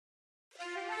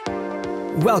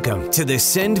Welcome to the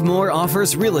Send More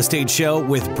Offers Real Estate Show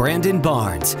with Brandon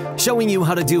Barnes, showing you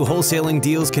how to do wholesaling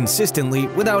deals consistently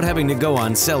without having to go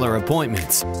on seller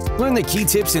appointments. Learn the key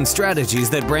tips and strategies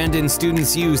that Brandon's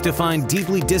students use to find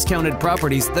deeply discounted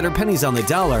properties that are pennies on the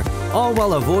dollar, all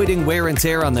while avoiding wear and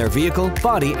tear on their vehicle,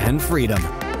 body, and freedom.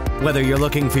 Whether you're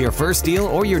looking for your first deal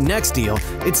or your next deal,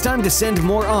 it's time to send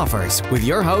more offers with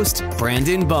your host,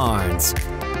 Brandon Barnes.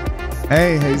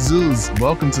 Hey, Jesus,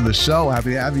 welcome to the show.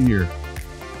 Happy to have you here.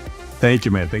 Thank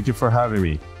you, man. Thank you for having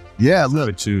me. Yeah,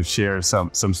 look, to share some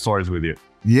stories with you.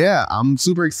 Yeah, I'm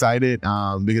super excited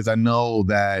because I know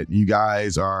that you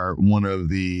guys are one of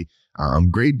the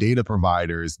great data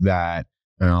providers that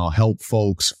help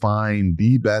folks find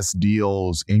the best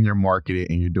deals in your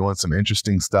market, and you're doing some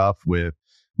interesting stuff with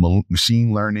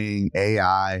machine learning,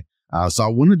 AI. So I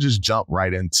want to just jump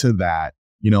right into that.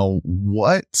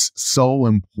 What's so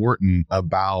important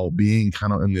about being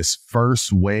kind of in this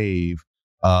first wave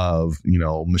of,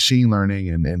 machine learning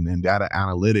and data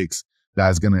analytics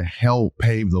that's going to help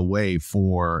pave the way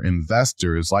for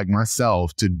investors like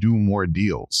myself to do more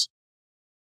deals?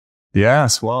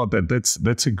 Yes, well,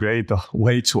 that's a great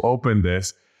way to open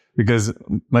this, because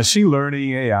machine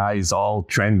learning AI is all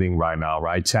trending right now,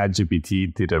 right?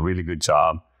 ChatGPT did a really good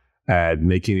job at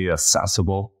making it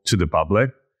accessible to the public.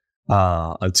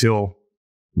 Until,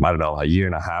 I don't know, a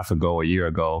year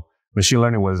ago, machine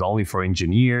learning was only for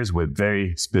engineers with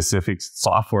very specific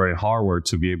software and hardware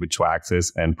to be able to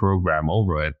access and program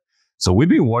over it. So we've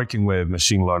been working with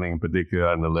machine learning and predictive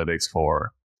analytics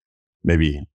for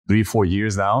maybe 3-4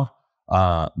 years now,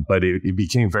 but it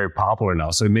became very popular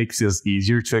now. So it makes it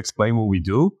easier to explain what we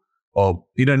do.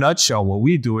 In a nutshell, what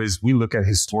we do is we look at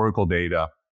historical data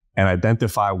and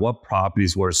identify what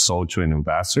properties were sold to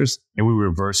investors, and we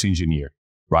reverse engineer,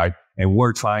 right? And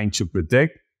we're trying to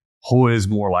predict who is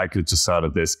more likely to sell at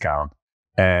a discount.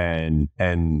 And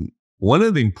one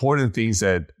of the important things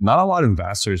that not a lot of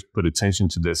investors put attention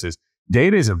to this is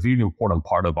data is a really important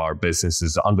part of our business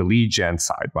is on the lead gen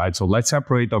side, right? So let's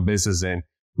separate our business in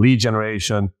lead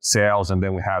generation, sales, and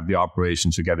then we have the operation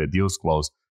to get the deals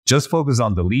closed. Just focus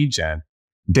on the lead gen.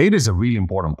 Data is a really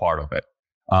important part of it.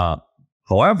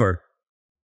 However,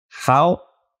 how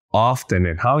often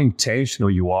and how intentional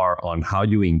you are on how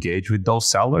you engage with those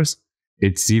sellers,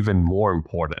 it's even more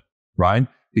important, right?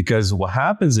 Because what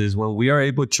happens is when we are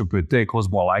able to predict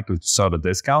who's more likely to sell at a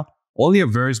discount, only a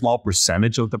very small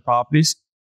percentage of the properties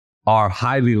are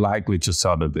highly likely to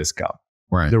sell at a discount.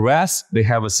 Right. The rest, they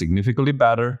have a significantly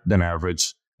better than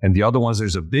average. And the other ones,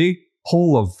 there's a big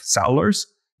pool of sellers.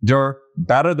 They're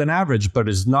better than average, but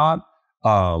it's not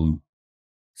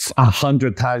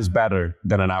 100 times better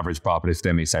than an average property, if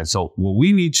that makes sense. So what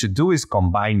we need to do is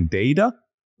combine data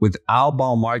with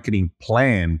outbound marketing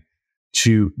plan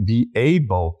to be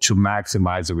able to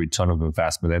maximize the return of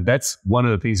investment. And that's one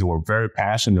of the things that we're very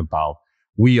passionate about.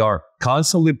 We are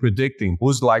constantly predicting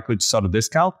who's likely to sell a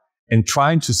discount and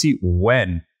trying to see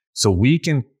when, so we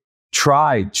can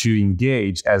try to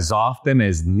engage as often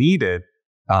as needed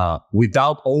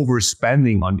without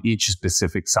overspending on each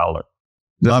specific seller.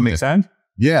 Does that make sense?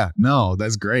 Yeah, no,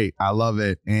 that's great. I love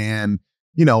it. And,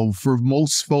 for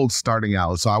most folks starting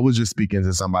out, so I was just speaking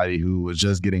to somebody who was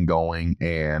just getting going,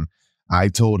 and I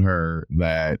told her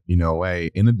that,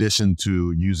 hey, in addition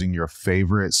to using your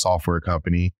favorite software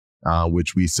company,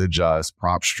 which we suggest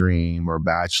PropStream or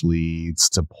Batch Leads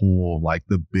to pull like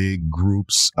the big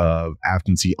groups of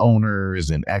absentee owners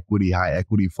and high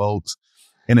equity folks.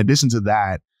 In addition to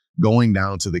that, going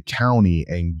down to the county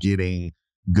and getting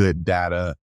good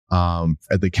data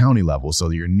at the county level. So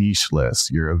your niche list,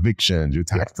 your evictions, your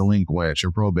tax delinquents,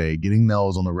 your probate, getting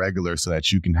those on the regular so that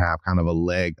you can have kind of a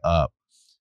leg up.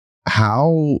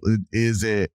 How is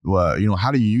it,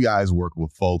 how do you guys work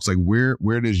with folks? Like where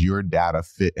does your data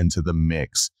fit into the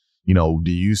mix? Do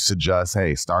you suggest,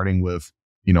 hey, starting with,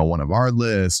 one of our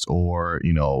lists or,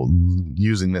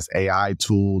 using this AI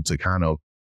tool to kind of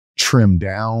trim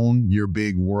down your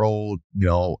big world,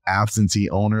 absentee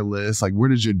owner list? Like, where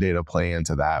does your data play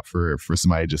into that for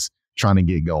somebody just trying to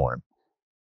get going?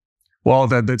 Well,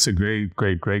 that's a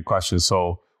great question.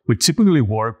 So we typically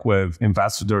work with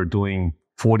investors that are doing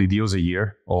 40 deals a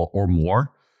year or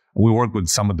more. We work with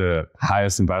some of the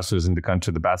highest investors in the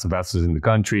country, the best investors in the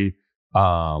country,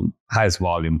 highest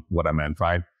volume, what I meant,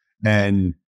 right?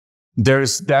 And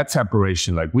there's that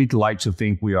separation. Like we'd like to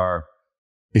think we are,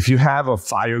 if you have a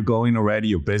fire going already,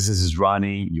 your business is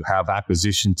running, you have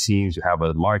acquisition teams, you have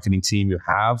a marketing team, you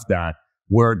have that,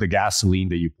 we're the gasoline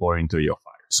that you pour into your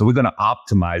fire. So we're going to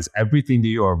optimize everything that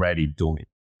you're already doing,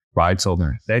 right? So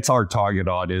that's our target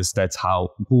audience. That's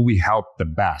who we help the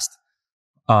best.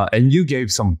 And you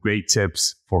gave some great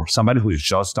tips for somebody who is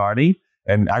just starting.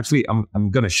 And actually,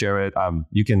 I'm going to share it.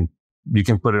 You can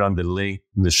put it on the link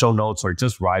in the show notes, or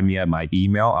just write me at my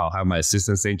email. I'll have my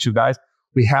assistant send to you guys.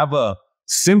 We have a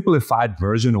simplified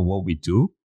version of what we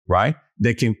do, right?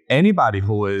 Anybody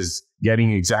who is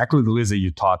getting exactly the list that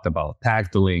you talked about, tax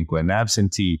delinquent,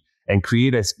 absentee, and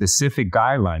create a specific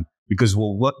guideline. Because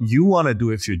what you want to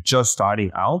do if you're just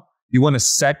starting out, you want to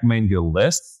segment your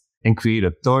list and create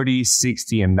a 30,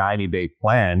 60, and 90-day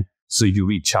plan so you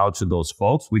reach out to those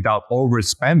folks without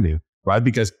overspending, right?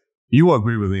 Because you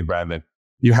agree with me, Brandon.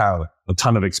 You have a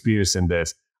ton of experience in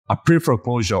this. A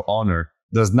pre-foreclosure owner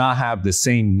does not have the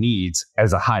same needs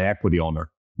as a high equity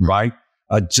owner, right?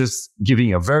 Just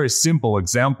giving a very simple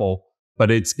example,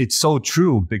 but it's so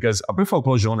true, because a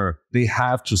pre-foreclosure owner, they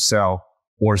have to sell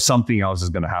or something else is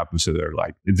going to happen to their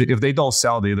life. If they don't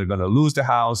sell, they're either going to lose the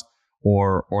house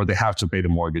or they have to pay the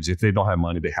mortgage. If they don't have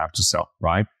money, they have to sell,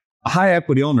 right? A high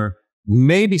equity owner,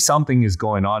 maybe something is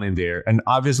going on in there. And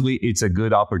obviously, it's a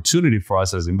good opportunity for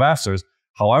us as investors.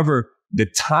 However, the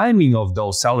timing of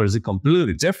those sellers is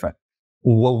completely different.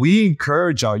 What we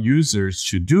encourage our users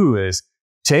to do is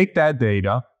take that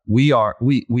data.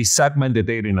 We segment the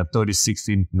data in a 30,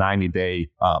 60, 90-day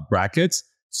brackets,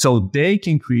 so they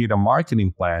can create a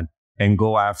marketing plan and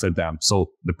go after them.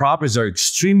 So the properties are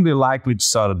extremely likely to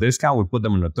sell at a discount. We put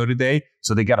them in a 30-day,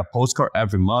 so they get a postcard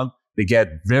every month. They get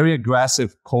very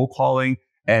aggressive cold calling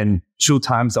and 2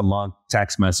 times a month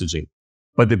text messaging.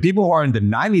 But the people who are in the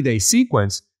 90-day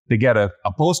sequence, they get a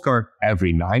postcard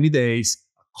every 90 days,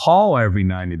 a call every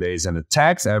 90 days, and a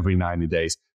text every 90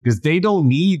 days, because they don't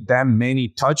need that many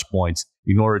touch points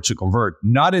in order to convert,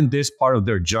 not in this part of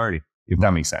their journey, if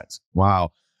that makes sense.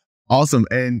 Wow. Awesome.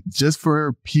 And just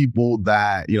for people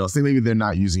that, say maybe they're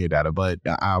not using your data, but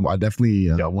I definitely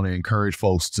want to encourage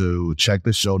folks to check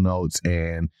the show notes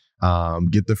and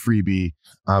get the freebie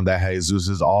that Jesus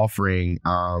is offering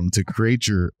to create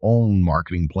your own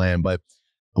marketing plan. But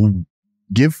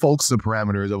give folks the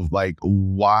parameters of like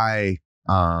why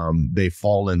they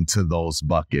fall into those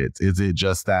buckets. Is it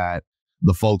just that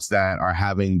the folks that are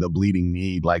having the bleeding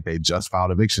need, like they just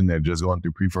filed eviction, they're just going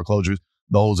through pre-foreclosures,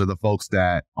 those are the folks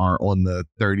that are on the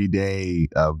 30-day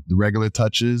regular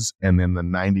touches, and then the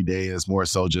 90-day is more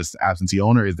so just absentee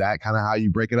owner? Is that kind of how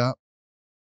you break it up?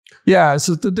 Yeah,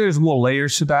 so there's more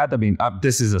layers to that. I mean,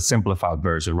 this is a simplified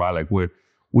version, right? Like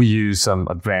we use some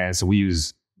advanced, we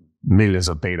use millions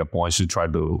of data points to try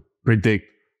to predict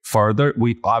further.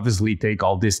 We obviously take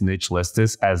all these niche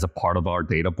lists as a part of our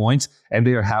data points, and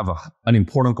they have an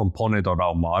important component of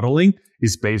our modeling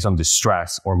is based on the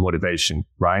stress or motivation,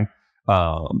 right?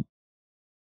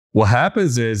 What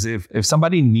happens is if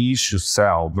somebody needs to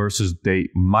sell versus they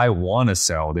might want to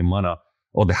sell,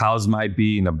 or the house might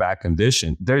be in a bad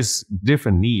condition, there's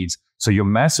different needs. So your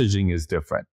messaging is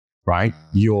different, right?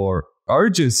 Your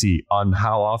urgency on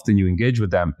how often you engage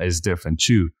with them is different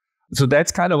too. So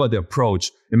that's kind of what the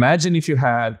approach. Imagine if you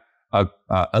had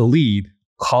a lead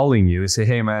calling you and say,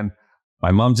 hey man,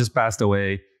 my mom just passed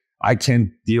away. I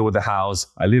can't deal with the house.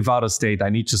 I live out of state. I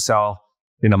need to sell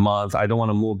in a month. I don't want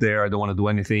to move there. I don't want to do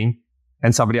anything.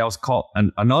 And somebody else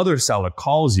another seller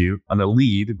calls you on a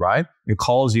lead, right? And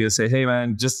calls you and say, hey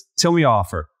man, just tell me your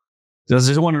offer.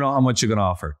 Just want to know how much you're going to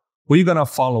offer. Who are you going to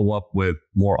follow up with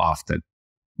more often?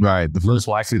 Right. Most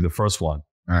likely the first one.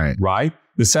 All right. Right?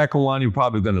 The second one, you're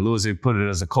probably going to lose it, put it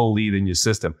as a co-lead in your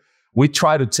system. We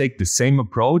try to take the same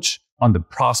approach on the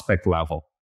prospect level.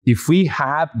 If we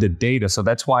have the data, so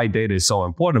that's why data is so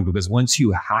important, because once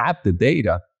you have the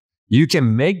data, you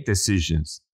can make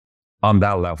decisions on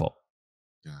that level.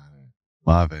 Got it.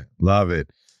 Love it. Love it.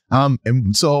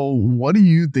 And so what do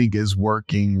you think is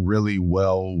working really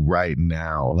well right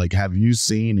now? Like, have you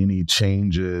seen any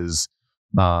changes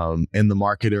in the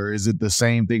market, or is it the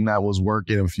same thing that was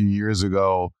working a few years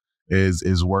ago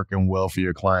is working well for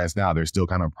your clients now? They're still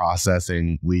kind of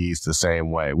processing leads the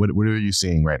same way. What are you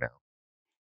seeing right now?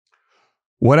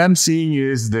 What I'm seeing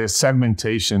is the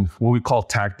segmentation, what we call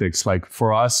tactics. Like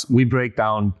for us, we break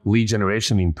down lead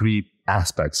generation in 3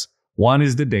 aspects. One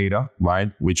is the data,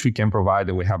 right? Which we can provide,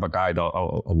 and we have a guide.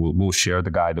 We'll share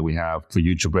the guide that we have for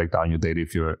you to break down your data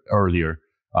if you're earlier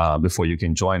before you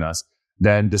can join us.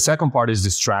 Then the second part is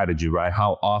the strategy, right?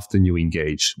 How often you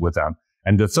engage with them.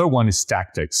 And the third one is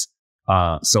tactics.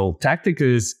 So tactic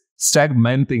is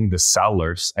segmenting the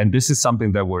sellers. And this is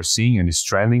something that we're seeing and is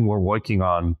trending. We're working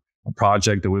on a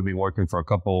project that we've been working for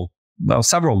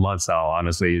several months now,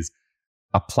 honestly, is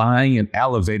applying and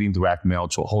elevating direct mail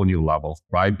to a whole new level,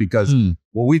 right? Because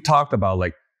what we talked about,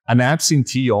 like an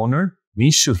absentee owner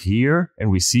needs to hear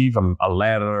and receive a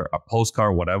letter, a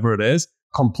postcard, whatever it is,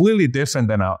 completely different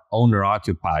than an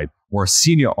owner-occupied or a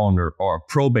senior owner or a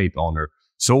probate owner.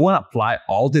 So we want to apply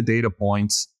all the data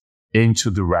points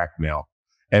into direct mail.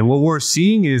 And what we're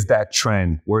seeing is that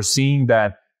trend. We're seeing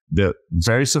that the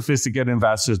very sophisticated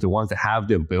investors, the ones that have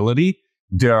the ability,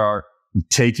 they are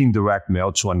taking direct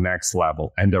mail to a next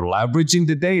level. And they're leveraging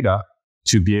the data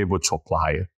to be able to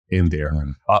apply it in there.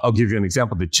 I'll give you an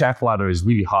example. The check letter is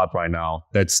really hot right now.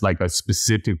 That's like a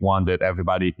specific one that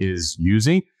everybody is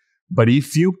using. But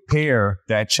if you pair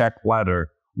that check letter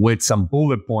with some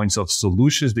bullet points of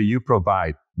solutions that you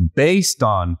provide based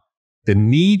on the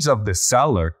needs of the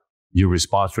seller, your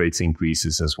response rates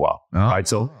increases as well, right?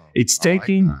 So it's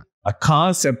taking a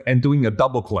concept and doing a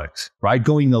double click, right?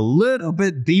 Going a little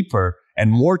bit deeper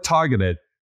and more targeted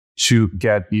to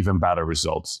get even better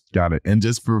results. Got it. And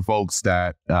just for folks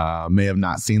that may have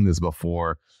not seen this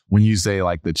before, when you say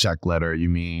like the check letter, you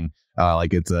mean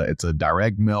like it's a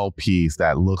direct mail piece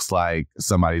that looks like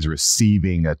somebody's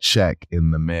receiving a check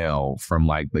in the mail from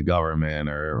like the government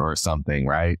or something,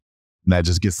 right? And that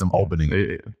just gets them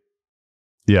opening.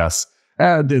 Yes.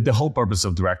 The whole purpose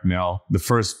of direct mail, the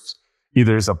first,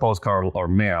 either is a postcard or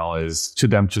mail, is to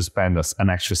them to spend an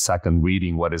extra second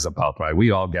reading what it's about, right?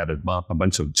 We all get a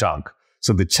bunch of junk.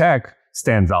 So the check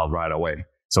stands out right away.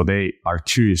 So they are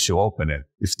curious to open it.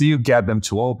 If you get them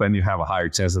to open, you have a higher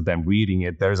chance of them reading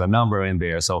it. There's a number in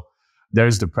there. So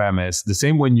there's the premise. The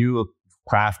same when you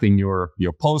crafting your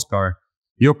postcard,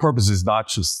 your purpose is not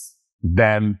just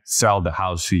them sell the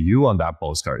house to you on that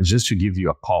postcard. It's just to give you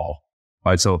a call,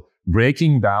 right? So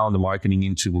breaking down the marketing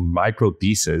into micro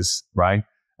pieces, right?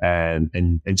 And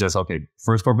just, okay,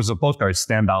 first purpose of postcard is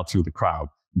stand out through the crowd.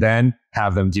 Then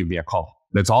have them give me a call.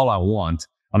 That's all I want.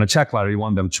 On a check letter, you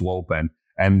want them to open.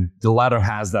 And the letter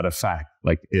has that effect.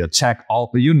 Like a check,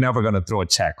 you're never going to throw a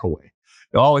check away.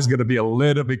 You're always going to be a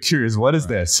little bit curious. What is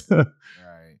this?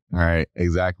 Right.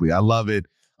 Exactly. I love it.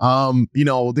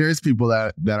 There's people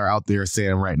that are out there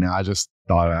saying right now, I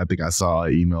think I saw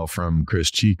an email from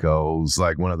Chris Chico, who's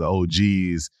like one of the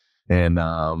OGs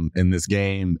in this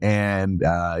game. And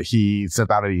he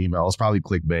sent out an email. It's probably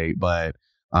clickbait, but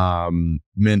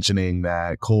mentioning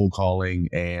that cold calling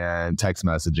and text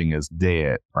messaging is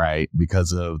dead, right?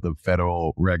 Because of the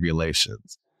federal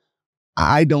regulations.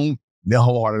 I don't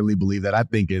wholeheartedly believe that. I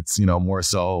think it's, more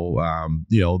so,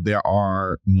 there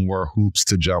are more hoops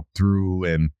to jump through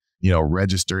and,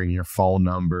 registering your phone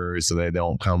number so they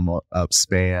don't come up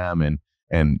spam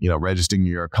and registering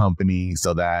your company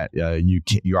so that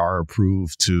you are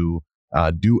approved to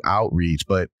do outreach.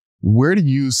 But where do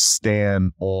you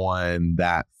stand on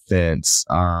that fence?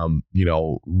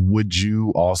 Would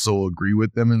you also agree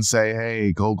with them and say,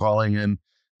 hey, cold calling and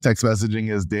text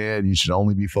messaging is dead. You should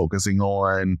only be focusing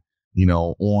on,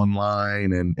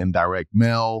 online and direct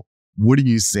mail. What are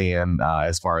you saying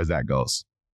as far as that goes?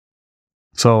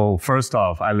 So first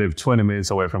off, I live 20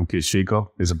 minutes away from Chris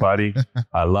Chico. He's a buddy.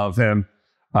 I love him.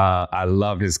 I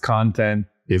love his content.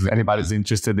 If anybody's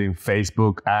interested in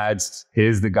Facebook ads,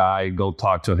 he's the guy. Go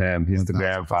talk to him. He's the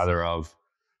grandfather of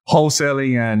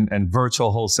wholesaling and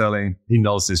virtual wholesaling. He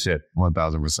knows this shit.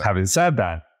 1,000%. Having said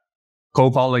that,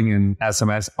 cold calling and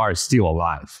SMS are still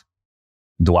alive.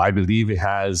 Do I believe it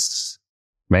has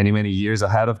many, many years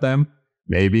ahead of them?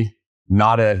 Maybe.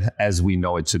 Not as we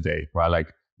know it today, right?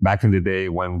 Like back in the day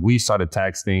when we started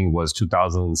texting was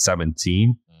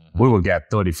 2017, we would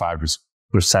get 35%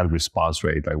 response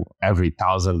rate. Like every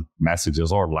 1,000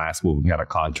 messages or less, we would get a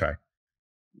contract.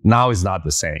 Now it's not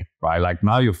the same, right? Like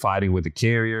now you're fighting with the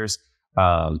carriers.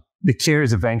 The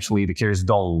carriers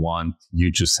don't want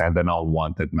you to send an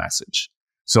unwanted message.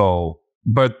 So,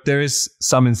 but there is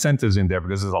some incentives in there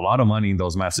because there's a lot of money in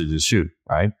those messages,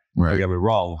 right? Don't get me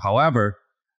wrong. However,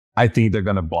 I think they're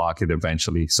going to block it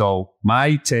eventually. So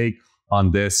my take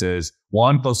on this is,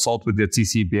 one, consult with the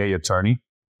TCPA attorney.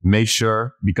 Make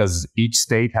sure, because each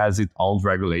state has its own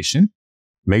regulation,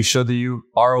 make sure that you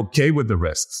are okay with the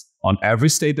risks. On every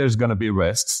state, there's going to be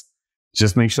risks.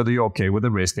 Just make sure that you're okay with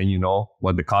the risk and you know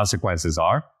what the consequences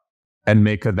are, and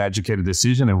make an educated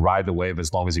decision and ride the wave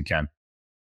as long as you can.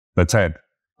 That's it.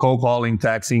 Cold calling,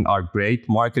 texting are great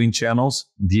marketing channels.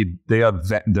 The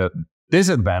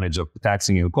disadvantage of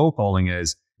texting and cold calling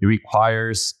is it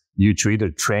requires you to either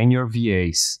train your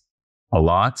VAs a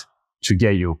lot to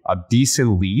get you a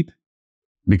decent lead,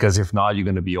 because if not, you're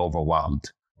going to be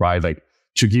overwhelmed, right? Like,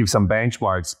 to give some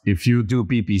benchmarks, if you do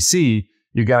PPC,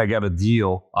 you got to get a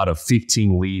deal out of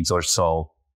 15 leads or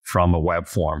so from a web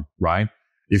form, right?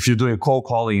 If you're doing cold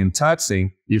calling and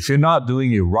texting, if you're not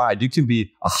doing it right, you can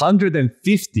be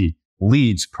 150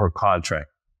 leads per contract.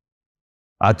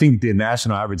 I think the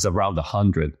national average is around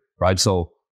 100, right?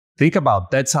 So think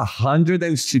about that's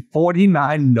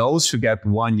 149 no's to get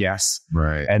one yes.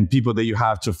 Right. And people that you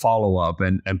have to follow up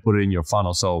and put it in your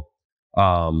funnel. So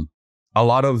a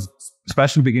lot of,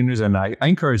 especially beginners, and I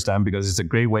encourage them because it's a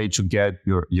great way to get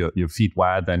your feet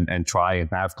wet and try and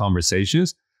have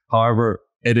conversations. However,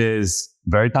 it is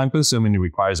very time consuming. It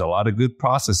requires a lot of good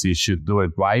processes. You should do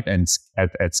it right and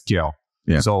at scale.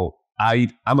 Yeah. So I'm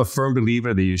a firm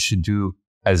believer that you should do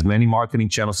as many marketing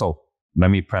channels. So let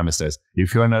me premise this.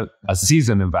 If you're a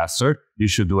seasoned investor, you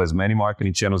should do as many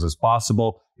marketing channels as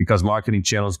possible because marketing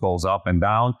channels goes up and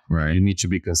down. Right. You need to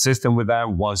be consistent with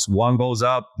them. Once one goes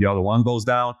up, the other one goes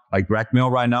down. Like direct mail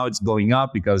right now, it's going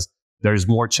up because there's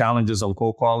more challenges on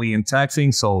cold calling and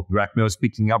texting. So direct mail is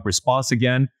picking up response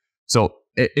again. So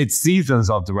it's seasons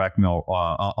of direct mail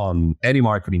on any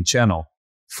marketing channel.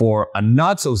 For a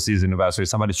not so seasoned investor,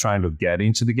 somebody's trying to get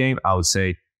into the game, I would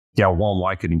say get one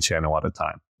marketing channel at a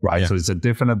time. Right. Yeah. So it's a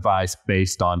different advice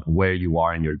based on where you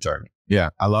are in your journey. Yeah,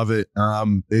 I love it.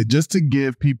 Just to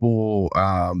give people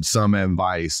some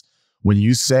advice, when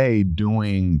you say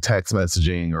doing text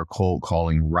messaging or cold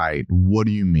calling right, what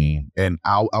do you mean? And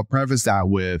I'll preface that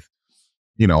with,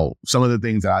 some of the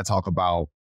things that I talk about,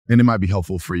 and it might be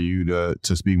helpful for you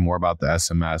to speak more about the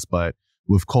SMS, but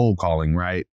with cold calling,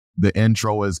 right? The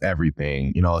intro is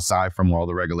everything, aside from all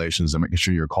the regulations and making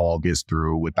sure your call gets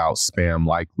through without spam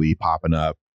likely popping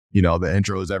up. The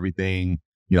intro is everything,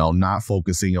 not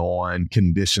focusing on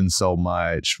conditions so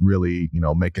much, really,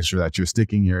 making sure that you're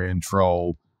sticking your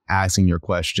intro, asking your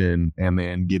question, and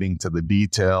then getting to the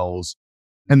details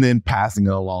and then passing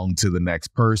it along to the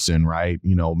next person, right?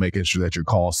 Making sure that your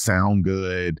calls sound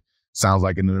good, sounds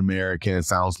like an American,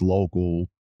 sounds local,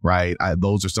 right?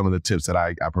 Those are some of the tips that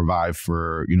I provide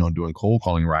for, doing cold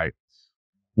calling right.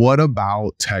 What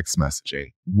about text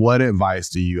messaging? What advice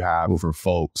do you have for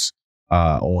folks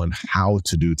on how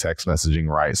to do text messaging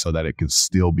right so that it can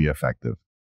still be effective?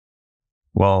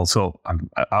 Well, so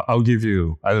I'll give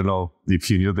you, I don't know if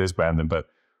you knew this, Brandon, but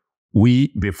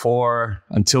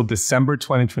until December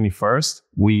 2021,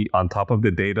 on top of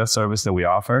the data service that we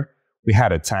offer, we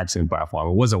had a texting platform.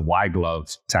 It was a white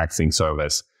glove texting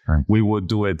service. Right. We would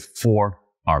do it for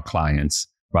our clients,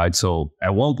 right? So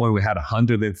at one point we had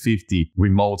 150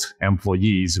 remote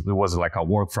employees. It was like a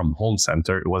work from home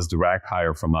center. It was direct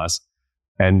hire from us.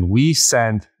 And we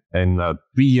sent in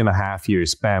 3.5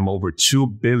 years spam over 2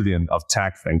 billion of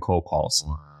text and cold calls.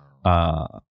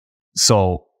 Wow.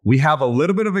 So we have a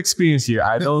little bit of experience here.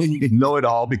 I don't know it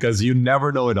all because you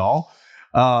never know it all.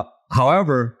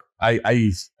 However,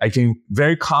 I can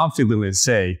very confidently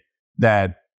say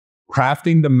that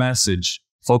crafting the message,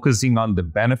 focusing on the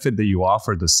benefit that you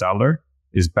offer the seller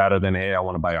is better than, hey, I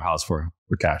want to buy your house for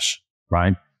cash,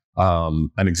 right?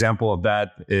 An example of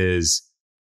that is,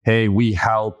 hey, we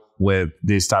help with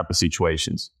these type of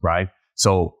situations, right?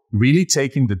 So really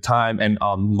taking the time, and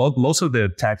most of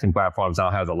the texting platforms now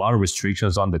have a lot of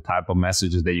restrictions on the type of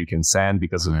messages that you can send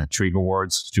because of trigger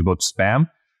words to go to spam.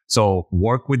 So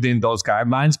work within those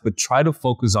guidelines, but try to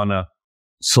focus on a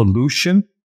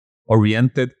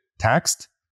solution-oriented text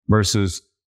versus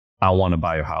I want to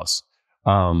buy your house.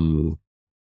 And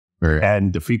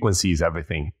the frequency is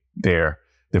everything there.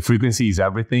 The frequency is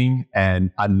everything,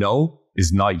 and a no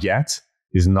is not yet,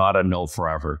 is not a no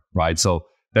forever, right? So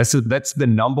that's the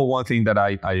number one thing that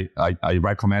I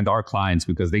recommend our clients,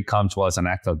 because they come to us and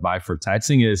ask us buy for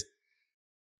texting, is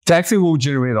texting will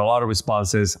generate a lot of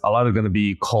responses. A lot are going to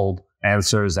be cold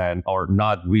answers and or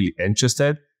not really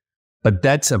interested, but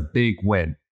that's a big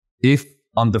win. If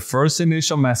on the first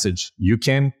initial message,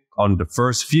 on the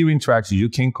first few interactions, you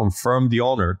can confirm the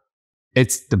owner,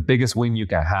 it's the biggest win you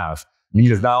can have.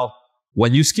 Because now,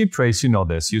 when you skip trace,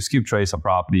 you skip trace a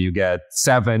property, you get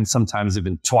 7, sometimes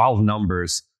even 12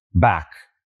 numbers back,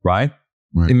 right?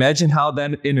 Imagine how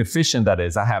then inefficient that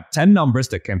is. I have 10 numbers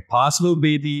that can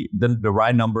possibly be the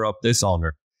right number of this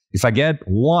owner. If I get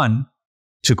 1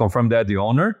 to confirm that the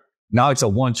owner, now it's a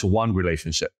 1-to-1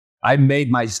 relationship. I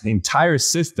made my entire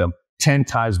system 10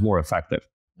 times more effective.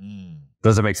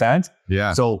 Does it make sense?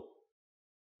 Yeah. So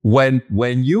when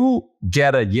you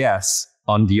get a yes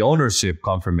on the ownership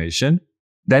confirmation,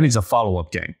 then it's a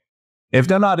follow-up game. If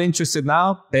they're not interested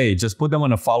now, hey, just put them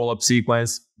on a follow-up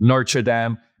sequence, nurture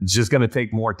them. It's just going to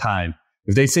take more time.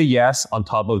 If they say yes on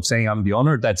top of saying I'm the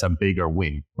owner, that's a bigger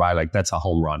win, right? Like that's a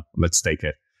home run. Let's take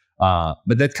it.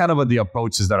 But that's kind of what the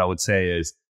approaches that I would say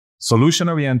is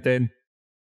solution-oriented.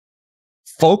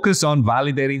 Focus on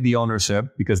validating the ownership,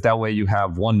 because that way you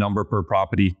have one number per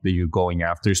property that you're going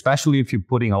after, especially if you're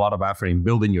putting a lot of effort in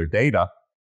building your data.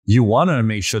 You want to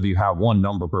make sure that you have one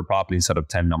number per property instead of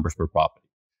 10 numbers per property.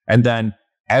 And then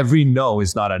every no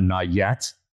is not a not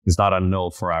yet. It's not a no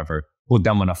forever. Put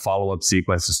them on a follow-up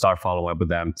sequence to start following up with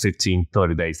them 15,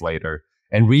 30 days later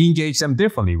and re-engage them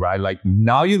differently, right? Like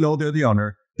now you know they're the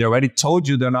owner. They already told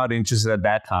you they're not interested at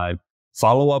that time.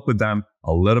 Follow up with them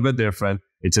a little bit different.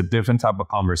 It's a different type of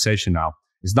conversation now.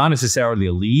 It's not necessarily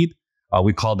a lead.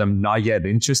 We call them not yet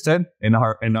interested in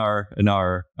our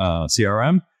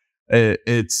CRM.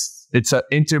 It's an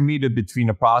intermediate between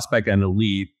a prospect and a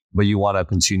lead, but you want to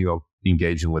continue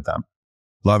engaging with them.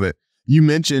 Love it. You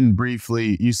mentioned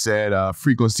briefly, you said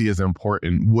frequency is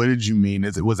important. What did you mean?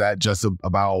 Was that just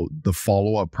about the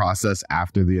follow-up process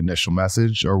after the initial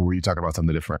message, or were you talking about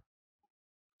something different?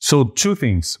 So two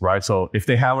things, right? So if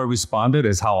they haven't responded,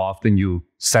 is how often you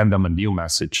send them a new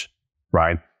message,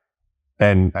 right?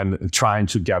 And trying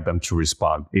to get them to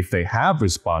respond. If they have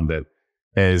responded,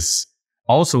 is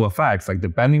also a fact. Like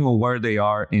depending on where they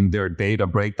are in their data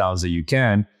breakdowns that you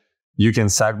can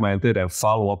segment it and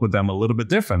follow up with them a little bit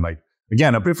different. Like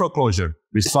again, a pre-foreclosure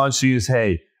response to you is,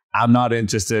 hey, I'm not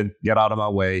interested. Get out of my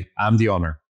way. I'm the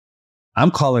owner.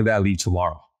 I'm calling that lead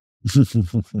tomorrow.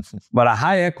 But a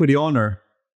high equity owner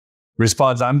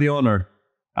responds, I'm the owner.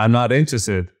 I'm not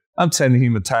interested. I'm sending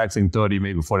him a text in 30,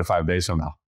 maybe 45 days from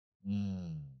now.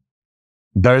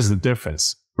 There's the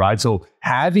difference, right? So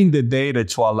having the data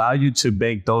to allow you to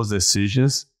make those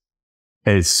decisions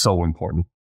is so important.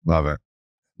 Love it.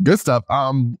 Good stuff.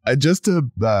 Just to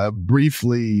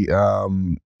briefly,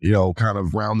 kind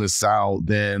of round this out,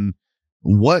 then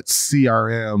what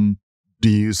CRM do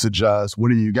you suggest?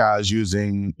 What are you guys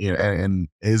using? And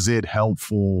is it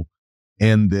helpful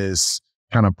in this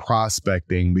kind of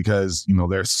prospecting? Because,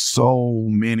 there's so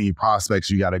many prospects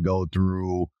you got to go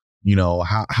through.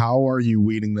 How are you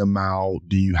weeding them out?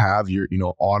 Do you have your,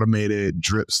 automated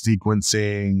drip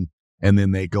sequencing and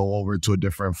then they go over to a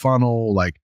different funnel?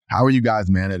 Like, how are you guys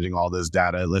managing all this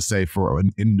data, let's say for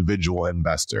an individual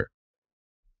investor?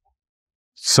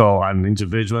 So an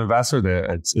individual investor,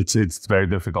 it's very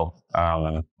difficult.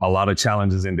 A lot of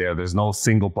challenges in there. There's no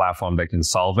single platform that can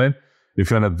solve it. If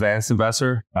you're an advanced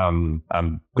investor,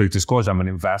 quick disclosure, I'm an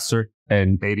investor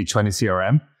in 80/20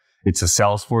 CRM. It's a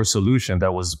Salesforce solution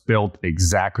that was built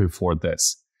exactly for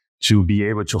this, to be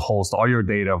able to host all your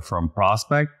data from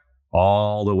prospect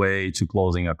all the way to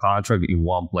closing a contract in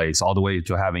one place, all the way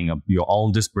to having your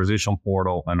own disposition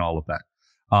portal and all of that.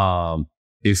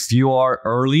 If you are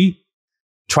early,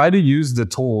 try to use the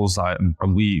tools.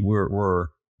 We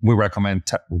recommend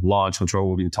Launch Control.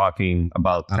 We've been talking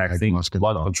about texting. Launch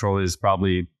Control is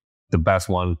probably the best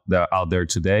one out there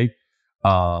today.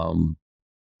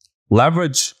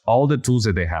 Leverage all the tools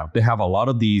that they have. They have a lot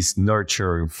of these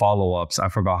nurture follow-ups. I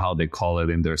forgot how they call it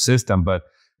in their system, but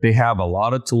they have a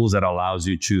lot of tools that allows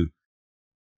you to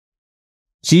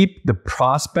keep the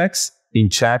prospects in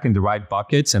check in the right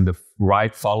buckets and the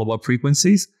right follow-up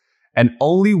frequencies. And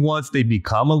only once they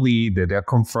become a lead, that they're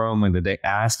confirmed and that they're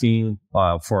asking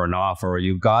for an offer, or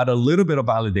you got a little bit of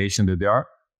validation that they are,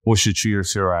 push it to your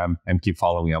CRM and keep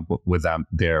following up with them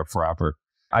there forever.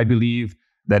 I believe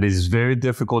that it is very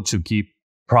difficult to keep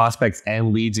prospects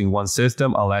and leads in one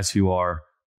system unless you are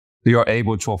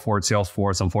able to afford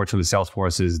Salesforce. Unfortunately,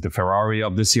 Salesforce is the Ferrari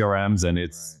of the CRMs and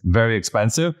it's very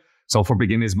expensive. So for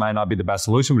beginners, it might not be the best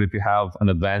solution, but if you have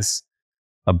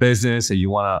a business and you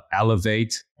want to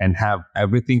elevate and have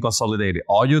everything consolidated,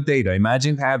 all your data,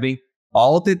 imagine having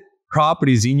all the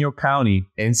properties in your county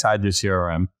inside your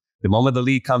CRM. The moment the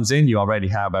lead comes in, you already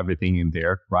have everything in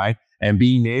there, right? And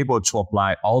being able to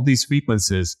apply all these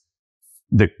frequencies,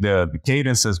 the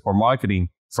cadences for marketing,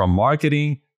 from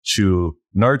marketing to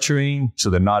nurturing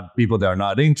to the people that are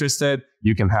not interested,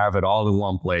 you can have it all in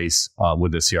one place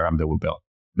with the CRM that we built.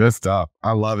 Good stuff.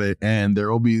 I love it. And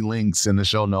there will be links in the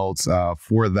show notes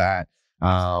for that.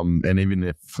 And even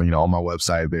if, on my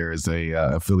website, there is a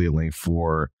affiliate link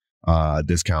for a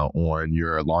discount on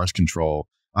your Launch Control.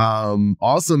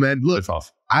 Awesome, man. Look,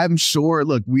 I'm sure,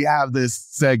 we have this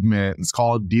segment. It's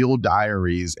called Deal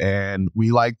Diaries, and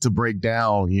we like to break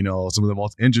down, some of the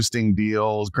most interesting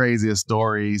deals, craziest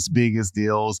stories, biggest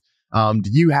deals. Do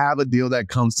you have a deal that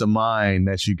comes to mind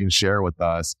that you can share with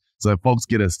us so that folks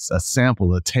get a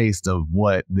sample, a taste of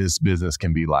what this business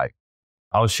can be like?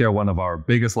 I'll share one of our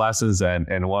biggest lessons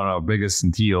and one of our biggest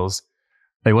deals.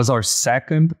 It was our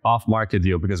second off-market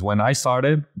deal because when I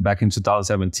started back in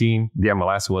 2017, the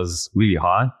MLS was really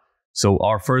hot. So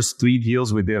our first 3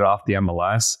 deals we did off the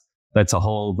MLS. That's a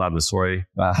whole other story.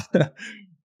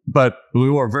 But we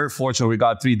were very fortunate. We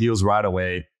got 3 deals right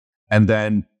away. And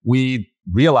then we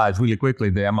realized really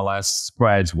quickly the MLS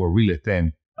spreads were really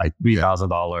thin, like $3,000,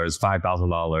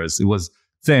 $5,000. It was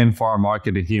thin for our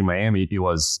market here in Miami. It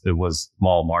was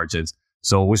small margins.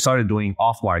 So we started doing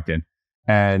off-market.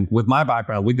 And with my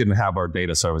background, we didn't have our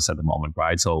data service at the moment,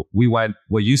 right? So we went,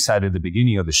 what you said at the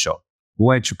beginning of the show, we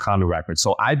went to county records.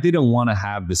 So I didn't want to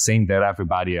have the same data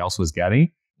everybody else was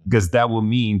getting, because that would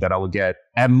mean that I would get,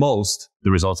 at most,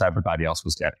 the results everybody else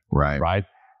was getting. Right.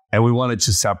 And we wanted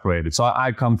to separate it. So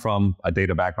I come from a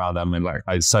data background.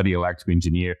 I study electrical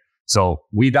engineer. So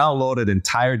we downloaded the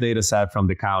entire data set from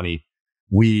the county.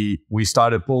 We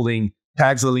started pulling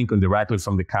tax delinquent directly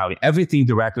from the county, everything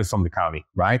directly from the county,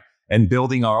 right? And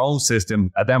building our own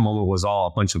system at that moment was all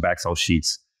a bunch of Excel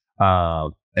sheets.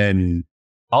 And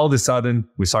all of a sudden,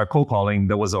 we started cold calling.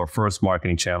 That was our first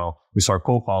marketing channel. We started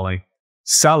cold calling.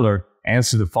 Seller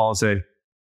answered the phone and said,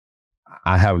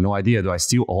 I have no idea. Do I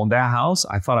still own that house?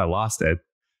 I thought I lost it.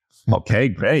 Okay,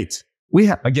 great. We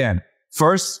have, again,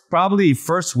 first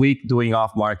week doing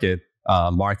off-market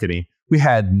marketing, we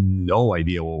had no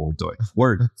idea what we're doing.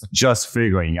 We're just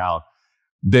figuring out.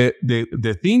 The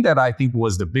thing that I think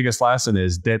was the biggest lesson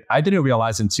is that I didn't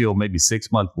realize until maybe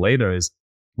 6 months later is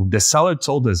the seller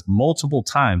told us multiple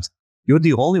times, you're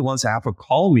the only ones that ever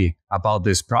called me about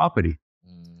this property.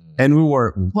 And we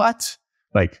were, what?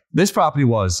 Like, this property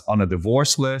was on a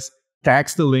divorce list,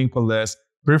 tax delinquent list,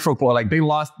 pre-foreclosure.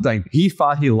 Like, he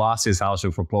thought he lost his house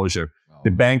in foreclosure. Oh.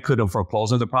 The bank couldn't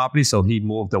foreclose on the property, so he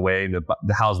moved away.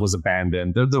 The house was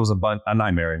abandoned. There was a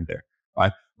nightmare in there,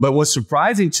 right? But what's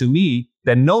surprising to me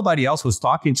that nobody else was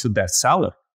talking to that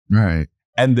seller. Right.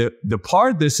 And the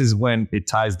part of this is when it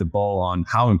ties the ball on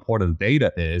how important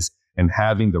data is and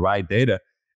having the right data.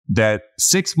 That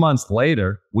 6 months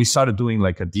later, we started doing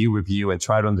like a deal review and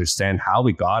try to understand how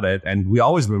we got it. And we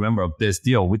always remember of this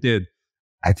deal. We did,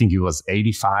 I think it was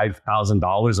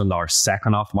 $85,000 on our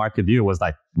second off market deal. It was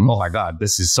like, oh my God,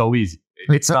 this is so easy.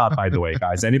 It's not, by the way,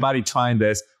 guys. Anybody trying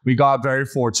this, we got very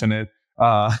fortunate.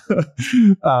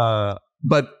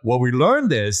 But what we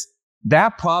learned is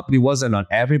that property wasn't on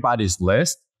everybody's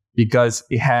list because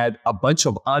it had a bunch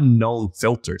of unknown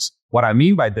filters. What I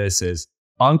mean by this is,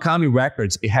 on county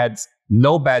records, it had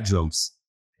no bedrooms,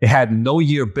 it had no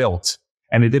year built,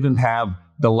 and it didn't have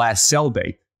the last sell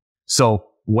date. So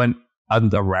when a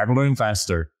regular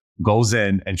investor goes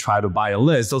in and try to buy a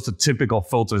list, those are typical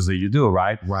filters that you do,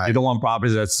 right? You don't want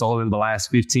properties that sold in the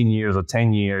last 15 years or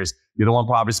 10 years. You don't want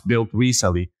properties built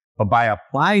recently. But by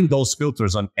applying those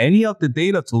filters on any of the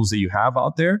data tools that you have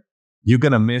out there, you're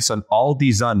going to miss on all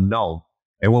these unknown.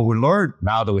 And what we learned,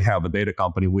 now that we have a data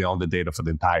company, we own the data for the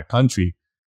entire country.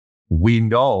 We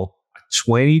know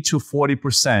 20 to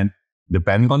 40%,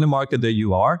 depending on the market that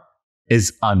you are,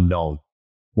 is unknown.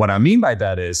 What I mean by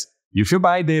that is, if you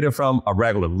buy data from a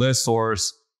regular list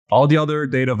source, all the other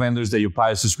data vendors that you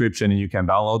buy a subscription and you can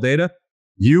download data,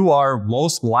 you are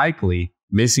most likely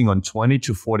missing on 20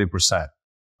 to 40%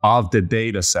 of the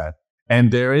data set.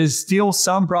 And there is still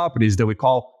some properties that we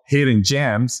call hidden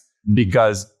gems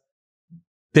because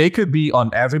they could be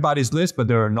on everybody's list, but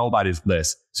they're on nobody's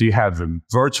list. So you have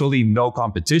virtually no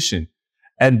competition.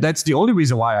 And that's the only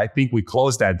reason why I think we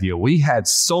closed that deal. We had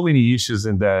so many issues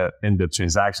in the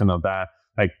transaction of that.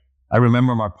 Like, I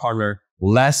remember my partner,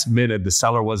 last minute, the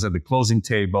seller was at the closing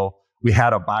table. We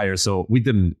had a buyer, so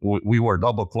we were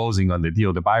double closing on the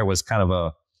deal. The buyer was kind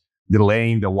of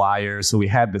delaying the wire. So we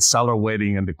had the seller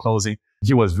waiting and the closing.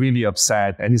 He was really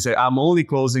upset. And he said, I'm only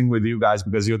closing with you guys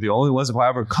because you're the only ones who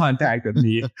ever contacted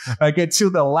me. Like, until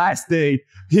the last day,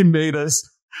 he made us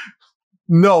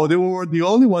know they were the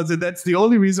only ones. And that's the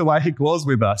only reason why he closed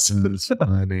with us. That's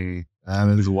funny. That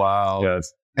is wild.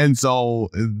 Yes. And so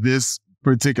this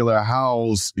particular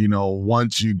house,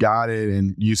 once you got it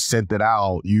and you sent it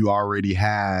out, you already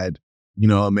had,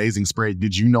 amazing spread.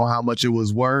 Did you know how much it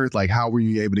was worth? Like, how were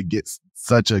you able to get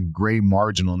such a great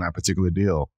margin on that particular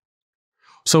deal?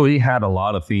 So we had a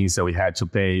lot of things that we had to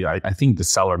pay. I think the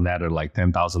seller netted like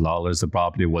 $10,000. The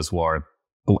property was worth,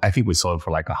 I think we sold for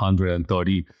like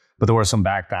 130, but there were some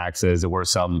back taxes. There were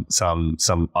some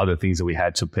other things that we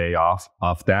had to pay off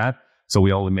that. So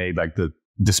we only made like the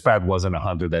spread wasn't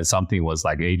 100 and something was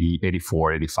like 80,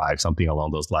 84, 85, something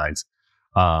along those lines.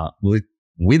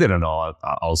 We didn't know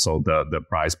also the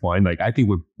price point. Like, I think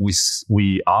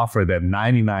we offered at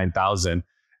 $99,000.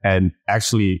 And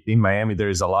actually, in Miami, there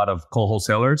is a lot of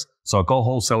co-wholesalers. So a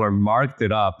co-wholesaler marked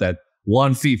it up at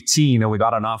 $115, and we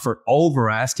got an offer over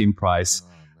asking price,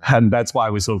 and that's why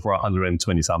we sold for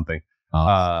 120 something.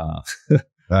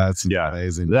 That's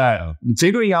amazing.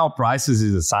 Figuring out prices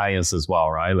is a science as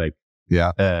well, right? Like,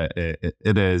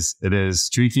 it is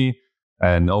tricky.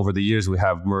 And over the years, we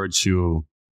have merged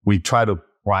we try to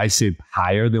price it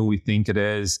higher than we think it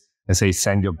is, and say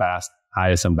send your best.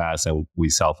 Highest and best, and we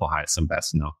sell for highest and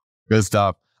best now. Good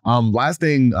stuff. Last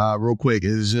thing, real quick,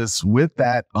 is just with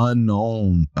that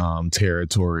unknown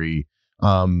territory,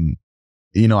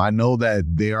 I know that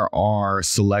there are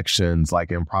selections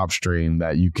like in PropStream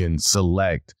that you can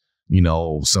select,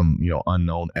 some,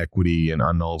 unknown equity and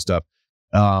unknown stuff.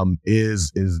 Are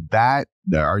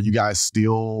you guys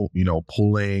still,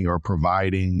 pulling or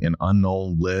providing an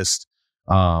unknown list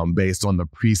based on the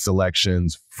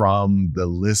pre-selections from the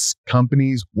list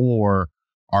companies, or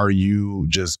are you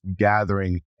just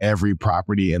gathering every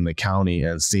property in the county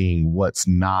and seeing what's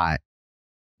not,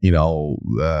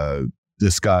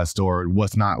 discussed or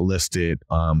what's not listed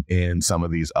in some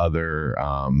of these other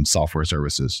software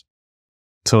services?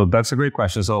 So that's a great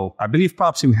question. So I believe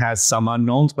PropStream has some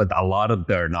unknowns, but a lot of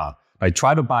them are not. Like,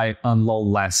 try to buy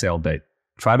unknown last sale date.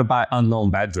 Try to buy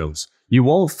unknown bedrooms. You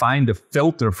won't find a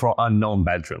filter for unknown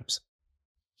bedrooms,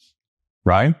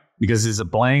 right? Because it's a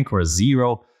blank or a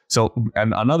zero. So,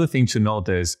 and another thing to note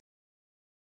is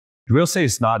real estate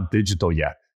is not digital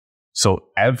yet. So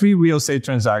every real estate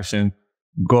transaction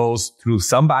goes through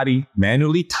somebody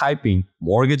manually typing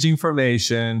mortgage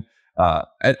information.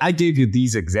 And I gave you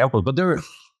these examples, but there are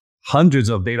hundreds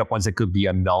of data points that could be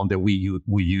unknown that we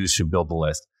use to build the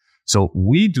list. So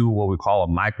we do what we call a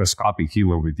microscopic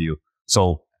human review.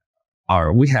 So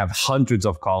we have hundreds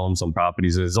of columns on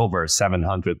properties. There's over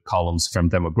 700 columns from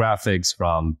demographics,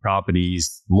 from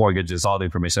properties, mortgages, all the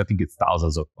information. I think it's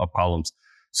thousands of columns.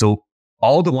 So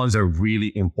all the ones that are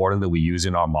really important that we use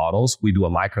in our models, we do a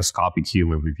microscopic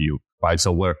human review, right?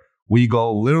 So where we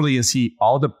go literally and see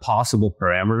all the possible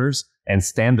parameters and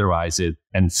standardize it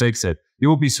and fix it. You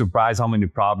will be surprised how many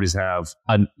properties have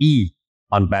an E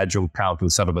on bedroom count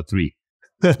instead of a 3.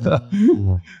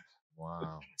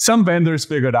 Wow. Some vendors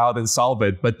figured out and solve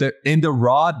it, but in the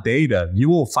raw data, you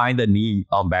will find an E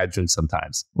on bedroom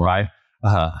sometimes, right?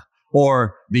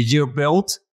 Or the year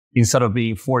built, instead of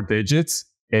being 4 digits,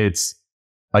 it's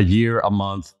a year, a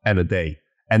month, and a day.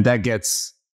 And that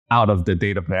gets out of the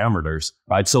data parameters,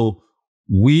 right? So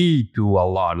we do a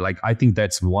lot. Like, I think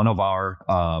that's one of our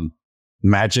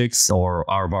magics or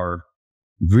our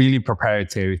really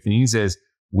proprietary things is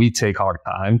we take our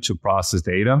time to process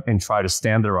data and try to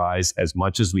standardize as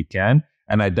much as we can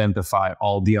and identify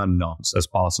all the unknowns as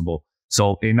possible.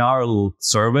 So in our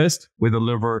service, we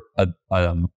deliver a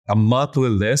monthly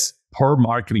list per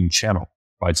marketing channel,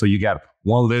 right? So you get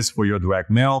one list for your direct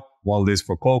mail, one list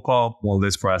for cold call, one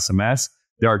list for SMS.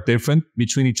 They are different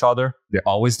between each other. They're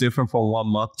always different from one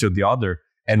month to the other.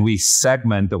 And we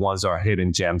segment the ones that are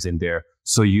hidden gems in there.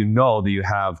 So you know that you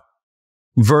have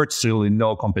virtually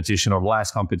no competition or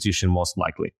less competition, most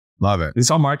likely. Love it. In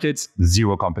some markets,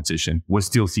 zero competition. We'll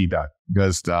still see that.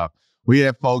 Good stuff. Well,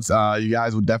 yeah, folks, you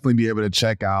guys will definitely be able to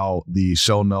check out the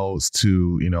show notes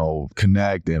to,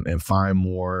 connect and find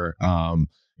more,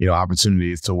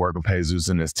 opportunities to work with Jesus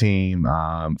and his team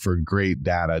for great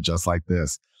data just like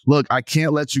this. Look, I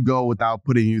can't let you go without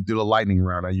putting you through the lightning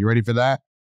round. Are you ready for that?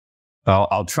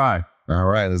 I'll try. All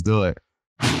right, let's do it.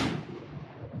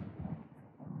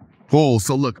 Cool.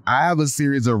 So look, I have a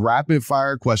series of rapid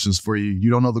fire questions for you. You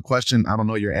don't know the question, I don't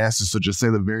know your answer. So just say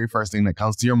the very first thing that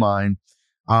comes to your mind.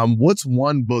 What's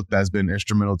one book that's been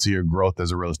instrumental to your growth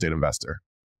as a real estate investor?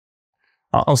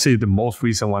 I'll say the most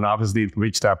recent one, obviously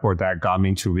Rich Dad Poor Dad got me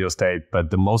into real estate,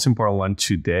 but the most important one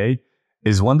today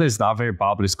is one that is not very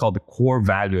popular. It's called the core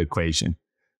value equation.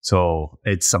 So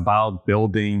it's about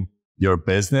building your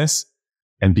business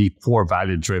and be core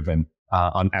value driven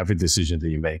on every decision that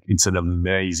you make. It's an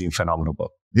amazing, phenomenal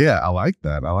book. Yeah, I like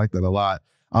that. I like that a lot.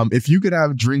 If you could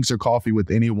have drinks or coffee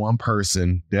with any one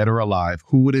person, dead or alive,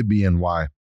 who would it be and why?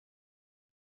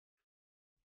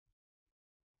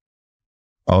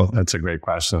 Oh, that's a great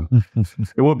question.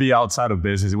 It will be outside of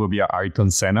business. It will be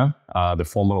Ayrton Senna, the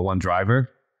Formula One driver.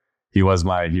 He was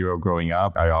my hero growing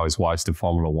up. I always watched the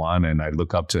Formula One and I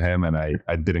look up to him, and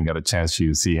I didn't get a chance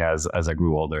to see as I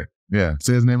grew older. Yeah.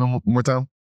 Say his name one more time.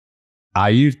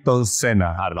 Ayrton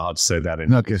Senna. I don't know how to say that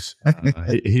in English.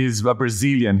 He's a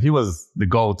Brazilian. He was the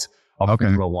GOAT of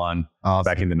Formula One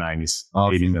back in the 90s,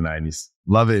 80s and 90s.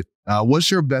 Love it. What's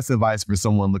your best advice for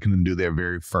someone looking to do their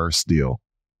very first deal?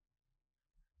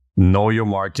 Know your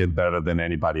market better than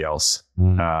anybody else.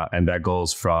 And that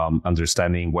goes from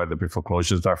understanding where the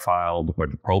pre-foreclosures are filed, where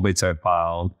the probates are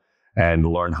filed, and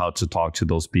learn how to talk to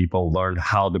those people. Learn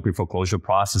how the pre-foreclosure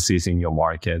process is in your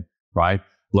market, right?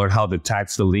 Learn how the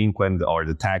tax delinquent or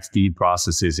the tax deed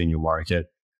process is in your market,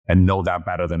 and know that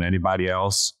better than anybody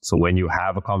else. So when you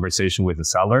have a conversation with the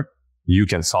seller, you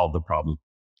can solve the problem.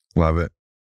 Love it.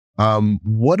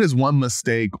 What is one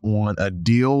mistake on a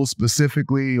deal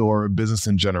specifically or a business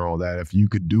in general that if you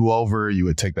could do over, you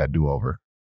would take that do over?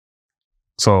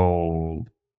 So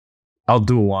I'll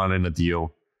do one in a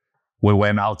deal. We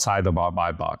went outside of our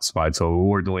buy box, right? So we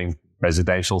were doing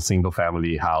residential single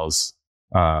family house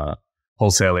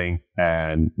wholesaling,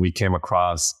 and we came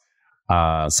across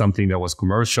something that was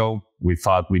commercial. We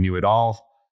thought we knew it all.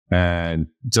 And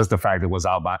just the fact that it was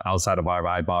outside of our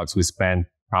buy box, we spent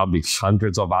probably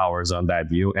hundreds of hours on that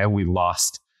deal and we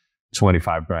lost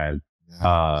 25 grand.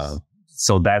 Yes.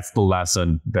 So that's the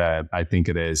lesson that I think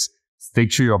it is.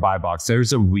 Stick to your buy box.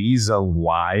 There's a reason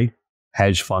why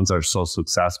hedge funds are so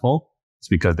successful. It's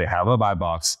because they have a buy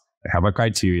box, they have a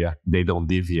criteria, they don't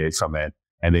deviate from it,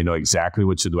 and they know exactly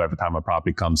what to do every time a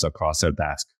property comes across their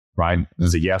desk, right?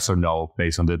 It's a yes or no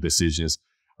based on the decisions.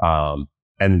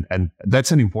 And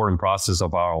that's an important process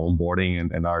of our onboarding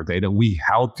and our data. We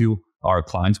help our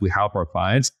clients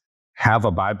have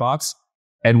a buy box,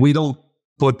 and we don't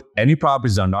put any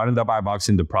properties that are not in the buy box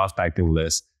in the prospecting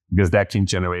list, because that can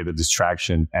generate a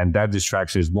distraction, and that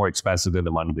distraction is more expensive than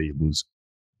the money that you lose.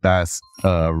 That's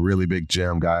a really big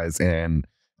gem, guys. And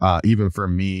even for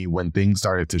me, when things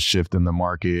started to shift in the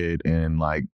market and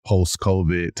like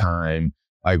post-COVID time,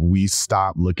 like we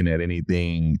stopped looking at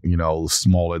anything,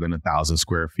 smaller than 1,000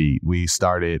 square feet. We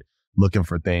started looking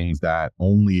for things that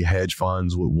only hedge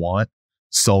funds would want,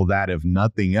 so that if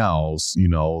nothing else,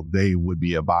 they would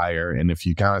be a buyer. And if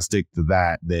you kind of stick to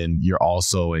that, then you're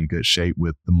also in good shape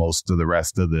with most of the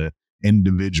rest of the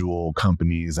individual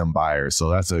companies and buyers. So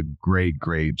that's a great,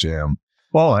 great gem.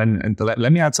 Well, and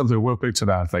let me add something real quick to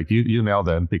that. Like you nailed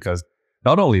it, because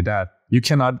not only that, you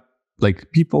cannot,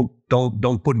 like, people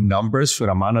don't put numbers for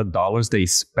the amount of dollars they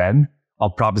spend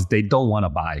on properties they don't want to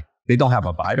buy. They don't have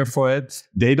a buyer for it.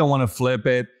 They don't want to flip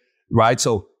it, right?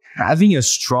 So having a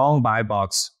strong buy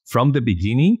box from the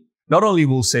beginning not only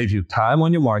will save you time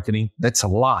on your marketing, that's a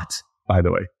lot, by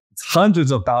the way. It's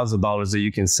hundreds of thousands of dollars that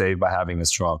you can save by having a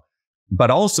strong,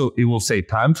 but also it will save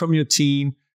time from your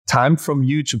team, time from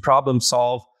you to problem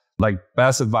solve. Like,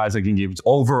 best advice I can give is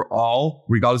overall,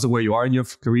 regardless of where you are in your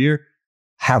career,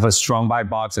 have a strong buy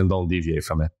box and don't deviate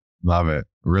from it. Love it.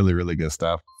 Really, really good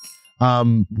stuff.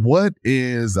 What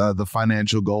is the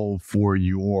financial goal for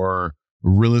your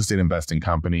real estate investing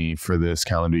company for this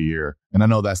calendar year? And I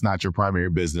know that's not your primary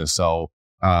business. So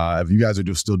if you guys are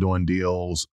just still doing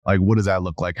deals, like, what does that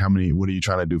look like? What are you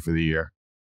trying to do for the year?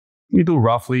 We do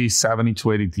roughly 70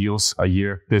 to 80 deals a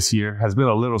year. This year has been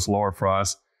a little slower for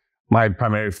us. My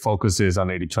primary focus is on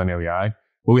 80/20 AI,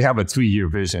 but we have a 3-year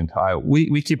vision.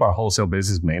 We keep our wholesale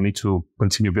business mainly to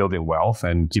continue building wealth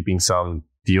and keeping some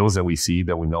deals that we see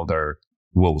that we know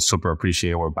will super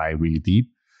appreciate or buy really deep.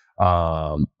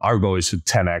 Our goal is to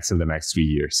 10x in the next 3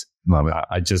 years. Love it.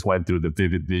 I just went through the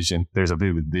Vivid Vision. There's a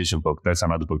Vivid Vision book. That's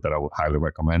another book that I would highly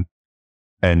recommend.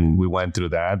 And we went through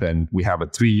that, and we have a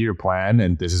 3-year plan,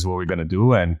 and this is what we're going to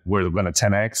do. And we're going to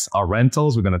 10x our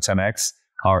rentals. We're going to 10x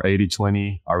our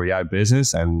 80/20 REI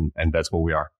business. And that's what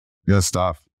we are. Good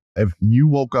stuff. If you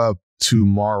woke up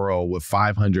tomorrow with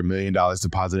 $500 million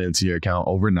deposited into your account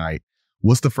overnight,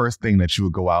 what's the first thing that you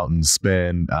would go out and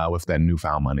spend with that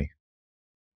newfound money?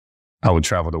 I would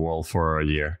travel the world for a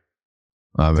year.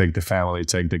 Take the family,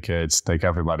 take the kids, take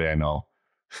everybody I know.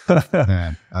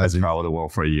 Man, I'd travel the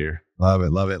world for a year. Love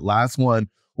it. Love it. Last one.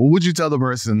 What would you tell the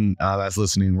person that's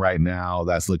listening right now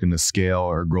that's looking to scale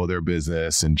or grow their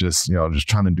business and just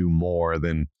trying to do more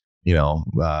than,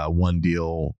 one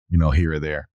deal, here or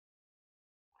there?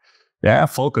 Yeah,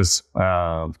 focus.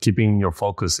 Keeping your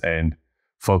focus and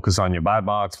focus on your buy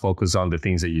box, focus on the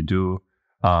things that you do.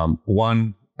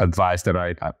 One advice that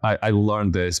I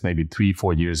learned this maybe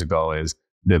 3-4 years ago is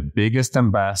the biggest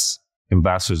and best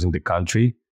investors in the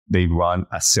country, they run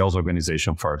a sales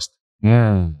organization first.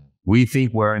 We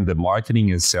think we're in the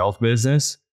marketing and sales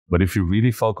business, but if you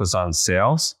really focus on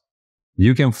sales,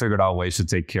 you can figure out ways to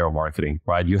take care of marketing,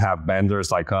 right? You have vendors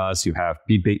like us, you have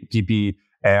PPL,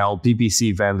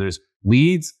 PPC vendors,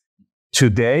 leads.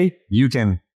 Today, you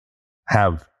can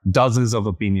have dozens of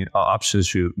options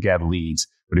to get leads.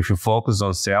 But if you focus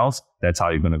on sales, that's how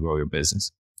you're going to grow your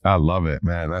business. I love it,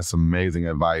 man. That's amazing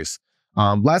advice.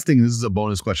 Last thing, this is a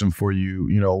bonus question for you.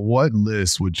 What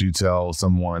list would you tell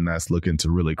someone that's looking to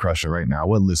really crush it right now?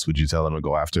 What list would you tell them to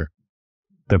go after?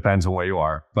 Depends on where you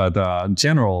are. But in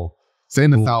general, say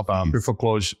in the Southeast.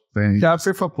 Pre-foreclosure. Yeah,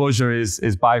 pre-foreclosure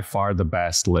is by far the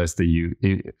best list that you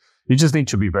just need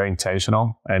to be very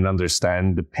intentional and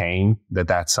understand the pain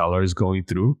that seller is going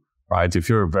through, right? If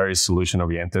you're very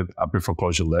solution-oriented, a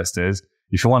pre-foreclosure list is.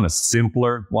 If you want a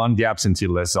simpler one, the absentee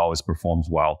list always performs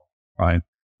well, right?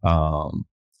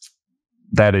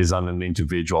 That is on an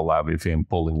individual level. If you're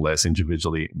pulling lists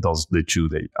individually, those are the two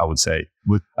that I would say.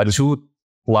 With a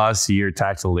 2+ year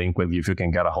tax delinquent, if you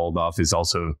can get a hold of, is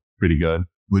also pretty good.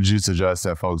 Would you suggest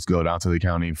that folks go down to the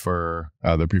county for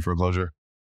the pre-foreclosure?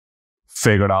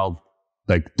 Figure it out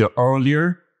Like the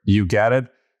earlier you get it.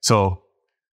 So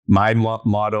my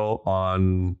motto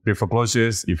on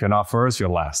pre-foreclosures, if you're not first, you're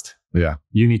last. Yeah.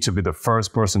 You need to be the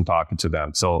first person talking to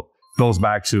them. So it goes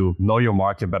back to know your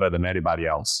market better than anybody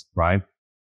else, right?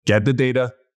 Get the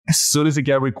data as soon as it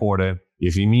get recorded.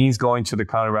 If it means going to the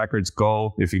county records,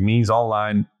 go. If it means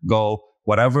online, go.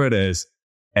 Whatever it is,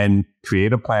 and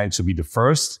create a plan to be the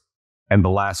first and the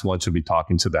last one to be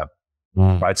talking to them,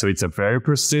 right? So it's a very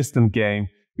persistent game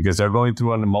because they're going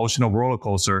through an emotional roller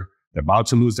coaster. They're about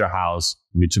to lose their house.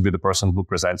 You need to be the person who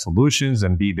presents solutions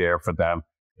and be there for them,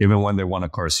 even when they want to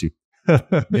curse you.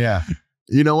 Yeah.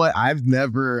 You know what? I've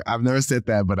never said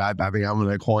that, but I think I'm going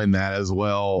to coin that as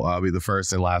well. Be the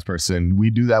first and last person. We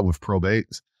do that with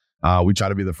probates. We try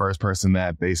to be the first person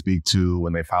that they speak to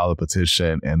when they file a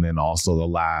petition, and then also the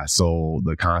last. So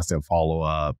the constant follow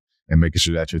up and making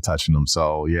sure that you're touching them.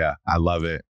 So yeah, I love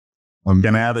it.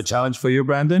 Can I add a challenge for you,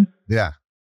 Brandon? Yeah.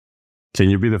 Can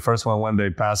you be the first one when they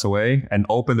pass away and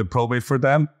open the probate for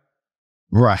them?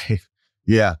 Right.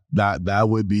 Yeah. That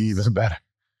would be even better.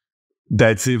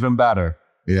 That's even better.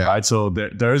 Yeah. Right. So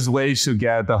there's ways to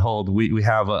get the hold. We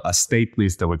have a state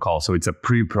list that we call. So it's a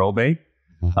pre-probate.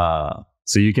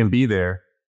 So you can be there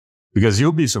because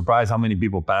you'll be surprised how many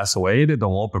people pass away. They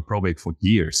don't open probate for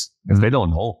years because they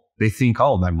don't know. They think,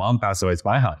 oh, my mom passed away. It's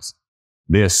my house.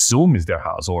 They assume it's their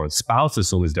house, or a spouse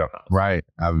assumes it's their house. Right.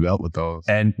 I've dealt with those.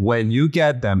 And when you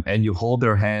get them and you hold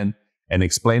their hand and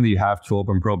explain that you have to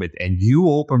open probate and you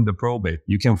open the probate,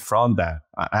 you can front that.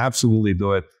 Absolutely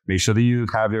do it. Make sure that you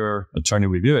have your attorney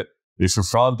review it. If you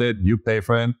front it, you pay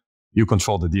for it, you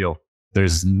control the deal.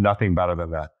 There's nothing better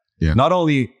than that. Yeah. Not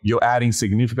only you're adding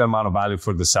significant amount of value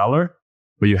for the seller,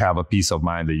 but you have a peace of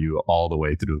mind that you all the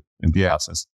way through in the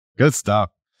process. Good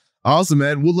stuff. Awesome,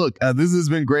 man. Well, look, this has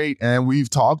been great. And we've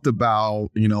talked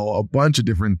about, a bunch of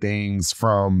different things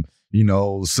from,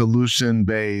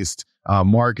 solution-based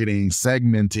marketing,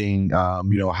 segmenting,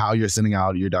 how you're sending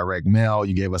out your direct mail.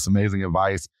 You gave us amazing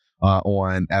advice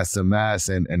on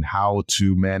SMS and how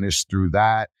to manage through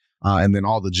that. And then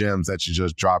all the gems that you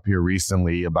just dropped here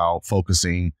recently about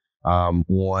focusing on,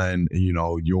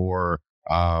 your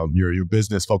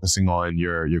business, focusing on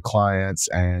your clients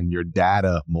and your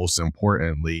data, most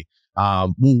importantly.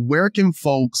 Well, where can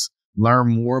folks learn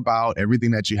more about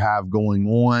everything that you have going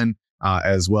on,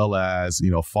 as well as,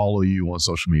 follow you on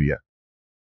social media?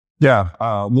 Yeah,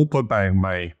 we'll put my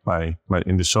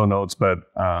in the show notes, but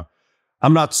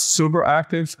I'm not super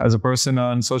active as a person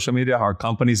on social media. Our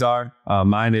companies are.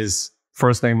 Mine is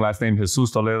first name, last name,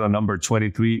 Jesus Toledo, number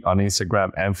 23 on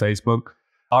Instagram and Facebook.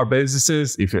 Our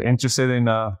businesses, if you're interested in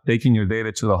taking your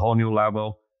data to the whole new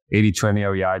level,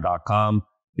 8020rei.com.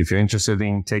 If you're interested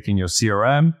in taking your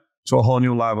CRM to a whole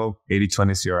new level,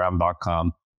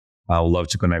 8020crm.com. I would love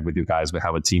to connect with you guys. We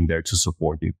have a team there to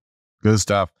support you. Good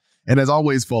stuff. And as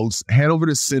always, folks, head over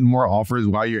to Send More Offers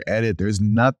while you're at it. There's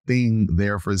nothing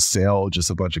there for sale, just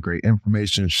a bunch of great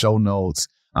information, show notes,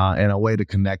 and a way to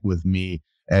connect with me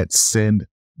at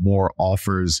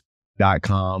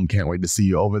sendmoreoffers.com. Can't wait to see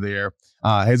you over there.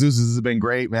 Jesus, this has been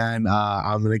great, man.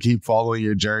 I'm going to keep following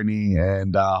your journey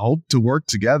and hope to work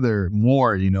together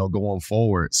more, going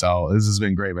forward. So this has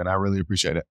been great, man. I really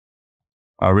appreciate it.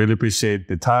 I really appreciate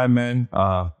the time, man.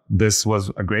 This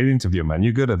was a great interview, man.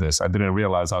 You're good at this. I didn't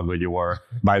realize how good you were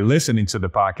by listening to the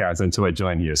podcast until I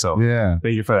joined here. So yeah,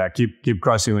 thank you for that. Keep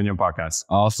crushing on your podcast.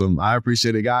 Awesome. I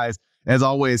appreciate it, guys. As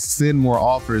always, send more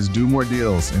offers, do more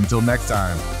deals. Until next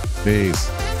time, peace.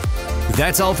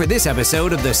 That's all for this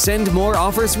episode of the Send More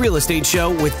Offers Real Estate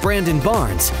Show with Brandon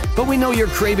Barnes. But we know you're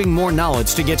craving more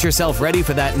knowledge to get yourself ready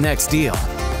for that next deal.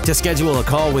 To schedule a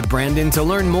call with Brandon to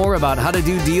learn more about how to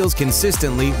do deals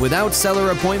consistently without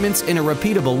seller appointments in a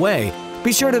repeatable way,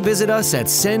 be sure to visit us at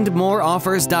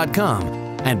sendmoreoffers.com.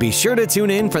 And be sure to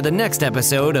tune in for the next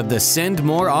episode of the Send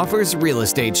More Offers Real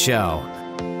Estate Show.